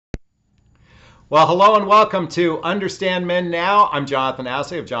Well, hello and welcome to Understand Men Now. I'm Jonathon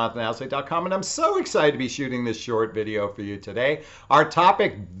Aslay of jonathonaslay.com, and I'm so excited to be shooting this short video for you today. Our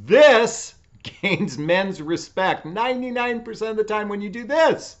topic, this gains men's respect 99% of the time when you do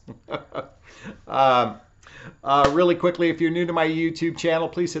this. Really quickly, if you're new to my YouTube channel,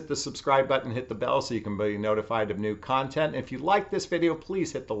 please hit the subscribe button, hit the bell so you can be notified of new content. And if you like this video,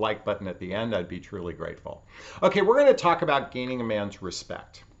 please hit the like button at the end. I'd be truly grateful. Okay, we're going to talk about gaining a man's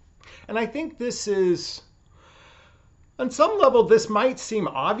respect. And I think this is, on some level, this might seem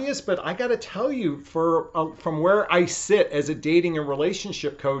obvious, but I got to tell you, from where I sit as a dating and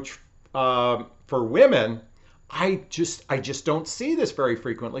relationship coach for women, I just don't see this very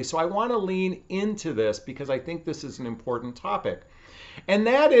frequently. So I want to lean into this because I think this is an important topic. And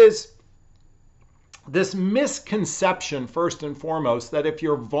that is this misconception, first and foremost, that if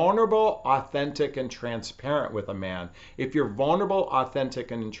you're vulnerable, authentic, and transparent with a man, if you're vulnerable, authentic,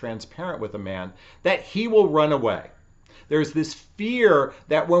 and transparent with a man, that he will run away. There's this fear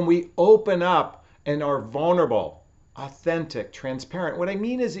that when we open up and are vulnerable, authentic, transparent, what I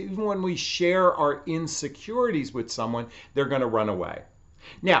mean is even when we share our insecurities with someone, they're going to run away.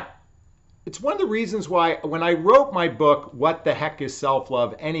 Now, it's one of the reasons why when I wrote my book, What the Heck is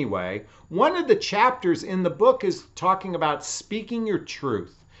Self-Love Anyway, one of the chapters in the book is talking about speaking your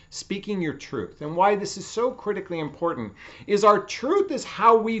truth. Speaking your truth. And why this is so critically important is our truth is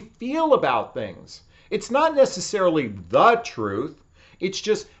how we feel about things. It's not necessarily the truth. It's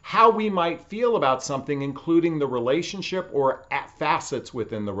just how we might feel about something, including the relationship or facets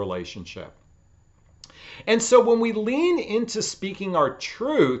within the relationship. And so when we lean into speaking our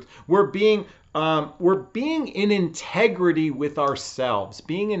truth, we're being in integrity with ourselves,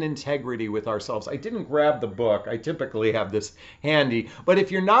 being in integrity with ourselves. I didn't grab the book. I typically have this handy. But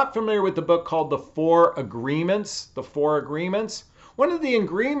if you're not familiar with the book called The Four Agreements, one of the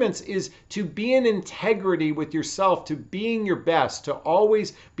agreements is to be in integrity with yourself, to being your best, to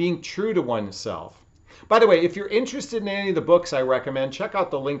always being true to oneself. By the way, if you're interested in any of the books I recommend, check out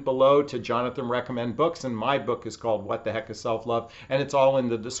the link below to Jonathon Recommend Books, and my book is called What the Heck is Self-Love, and it's all in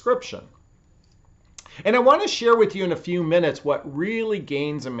the description. And I want to share with you in a few minutes what really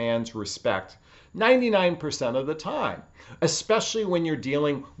gains a man's respect 99% of the time, especially when you're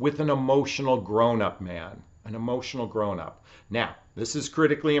dealing with an emotional grown-up man, an emotional grown-up. Now, this is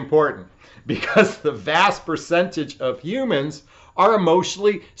critically important because the vast percentage of humans are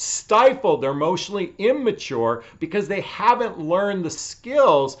emotionally stifled. They're emotionally immature because they haven't learned the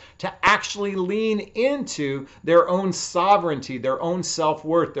skills to actually lean into their own sovereignty, their own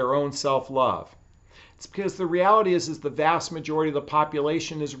self-worth, their own self-love. It's because the reality is the vast majority of the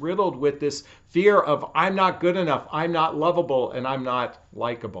population is riddled with this fear of I'm not good enough, I'm not lovable, and I'm not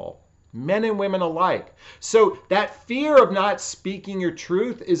likable. Men and women alike. So that fear of not speaking your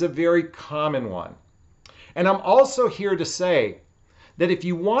truth is a very common one. And I'm also here to say that if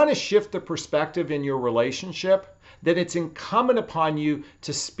you want to shift the perspective in your relationship, that it's incumbent upon you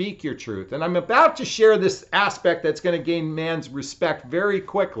to speak your truth. And I'm about to share this aspect that's going to gain man's respect very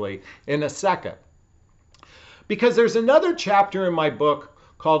quickly in a second. Because there's another chapter in my book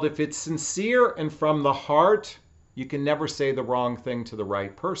called If It's Sincere and From the Heart, you can never say the wrong thing to the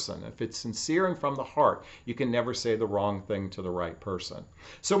right person. If it's sincere and from the heart, you can never say the wrong thing to the right person.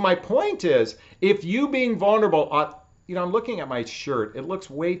 So my point is, if you being vulnerable, I'm looking at my shirt. It looks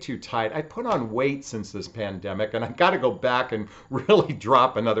way too tight. I put on weight since this pandemic, and I've got to go back and really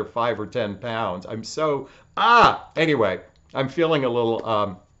drop another 5 or 10 pounds. Anyway, I'm feeling a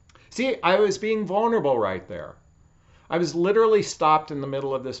little, see, I was being vulnerable right there. I was literally stopped in the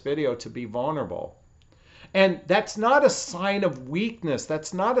middle of this video to be vulnerable. And that's not a sign of weakness.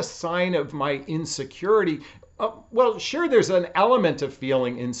 That's not a sign of my insecurity. Well, sure, there's an element of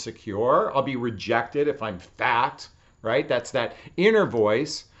feeling insecure. I'll be rejected if I'm fat, right? That's that inner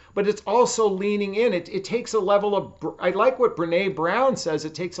voice. But it's also leaning in. It takes a level of, I like what Brene Brown says,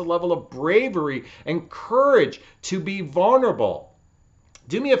 it takes a level of bravery and courage to be vulnerable.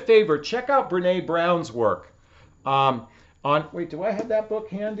 Do me a favor, check out Brene Brown's work. Wait, do I have that book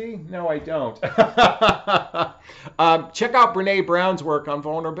handy? No, I don't. Check out Brene Brown's work on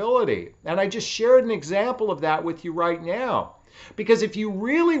vulnerability. And I just shared an example of that with you right now. Because if you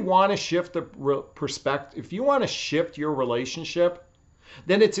really want to shift the perspective, if you want to shift your relationship,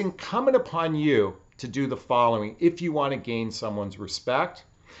 then it's incumbent upon you to do the following. If you want to gain someone's respect,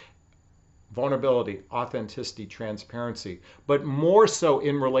 vulnerability, authenticity, transparency, but more so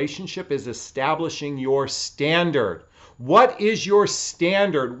in relationship is establishing your standard. What is your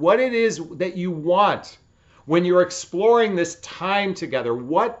standard? What it is that you want when you're exploring this time together?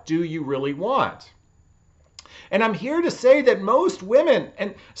 What do you really want? And I'm here to say that most women,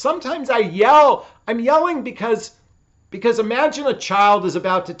 and sometimes I'm yelling because imagine a child is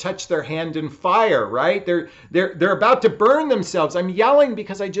about to touch their hand in fire, right? They're about to burn themselves. I'm yelling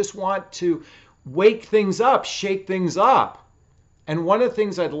because I just want to wake things up, shake things up. And one of the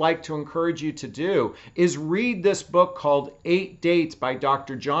things I'd like to encourage you to do is read this book called 8 Dates by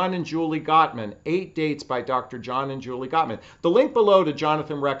Dr. John and Julie Gottman. 8 Dates by Dr. John and Julie Gottman. The link below to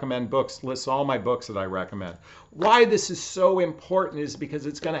Jonathon Recommend Books lists all my books that I recommend. Why this is so important is because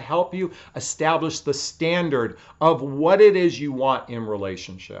it's going to help you establish the standard of what it is you want in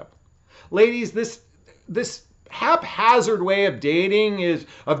relationship. Ladies, this haphazard way of dating is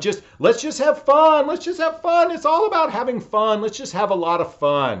of just, let's just have fun. Let's just have fun. It's all about having fun. Let's just have a lot of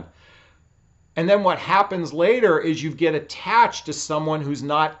fun. And then what happens later is you get attached to someone who's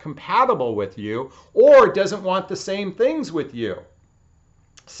not compatible with you or doesn't want the same things with you.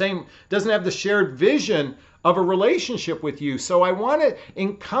 Doesn't have the shared vision of a relationship with you. So I want to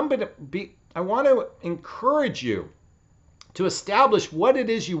encourage you to establish what it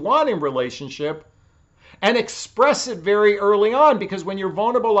is you want in relationship and express it very early on, because when you're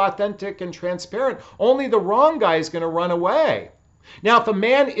vulnerable, authentic, and transparent, only the wrong guy is going to run away. Now, if a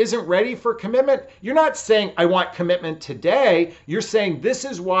man isn't ready for commitment, you're not saying, I want commitment today. You're saying, this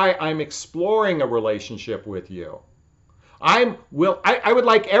is why I'm exploring a relationship with you. I would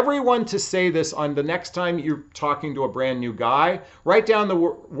like everyone to say this on the next time you're talking to a brand new guy. Write down the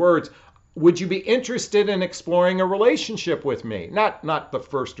words, would you be interested in exploring a relationship with me? Not the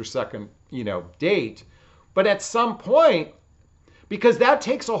first or second, date. But at some point, because that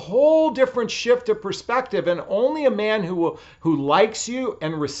takes a whole different shift of perspective, and only a man who likes you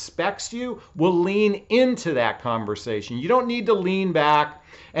and respects you will lean into that conversation. You don't need to lean back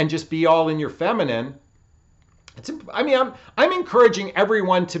and just be all in your feminine. I'm encouraging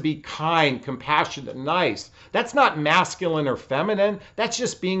everyone to be kind, compassionate, nice. That's not masculine or feminine. That's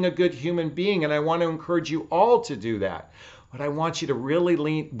just being a good human being, and I want to encourage you all to do that. But I want you to really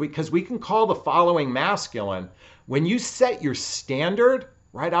lean, because we can call the following masculine. When you set your standard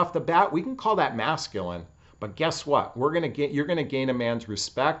right off the bat, we can call that masculine. But guess what? You're going to gain a man's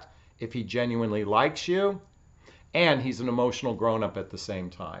respect if he genuinely likes you and he's an emotional grown-up at the same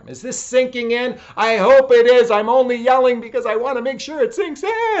time. Is this sinking in? I hope it is. I'm only yelling because I want to make sure it sinks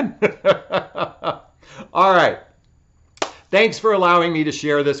in. All right. Thanks for allowing me to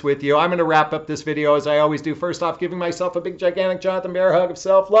share this with you. I'm going to wrap up this video as I always do. First off, giving myself a big, gigantic Jonathon Bear hug of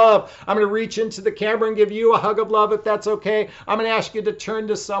self-love. I'm going to reach into the camera and give you a hug of love if that's okay. I'm going to ask you to turn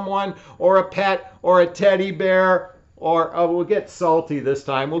to someone or a pet or a teddy bear, or we'll get salty this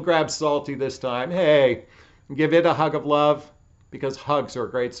time. We'll grab salty this time. Hey, give it a hug of love, because hugs are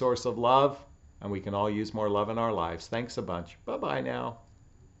a great source of love, and we can all use more love in our lives. Thanks a bunch. Bye-bye now.